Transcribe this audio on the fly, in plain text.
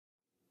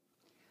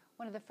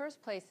One of the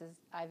first places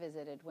I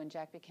visited when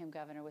Jack became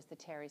governor was the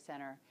Terry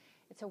Center.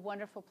 It's a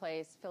wonderful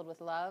place filled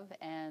with love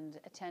and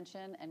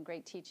attention and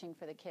great teaching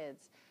for the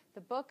kids.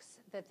 The books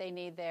that they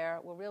need there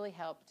will really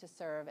help to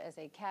serve as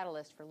a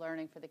catalyst for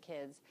learning for the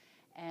kids,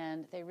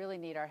 and they really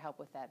need our help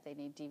with that. They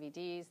need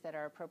DVDs that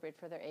are appropriate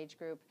for their age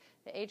group.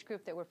 The age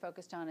group that we're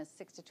focused on is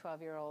 6 to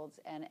 12-year-olds,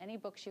 and any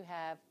books you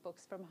have,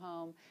 books from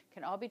home,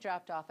 can all be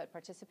dropped off at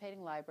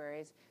participating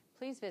libraries.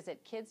 Please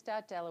visit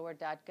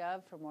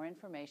kids.delaware.gov for more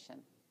information.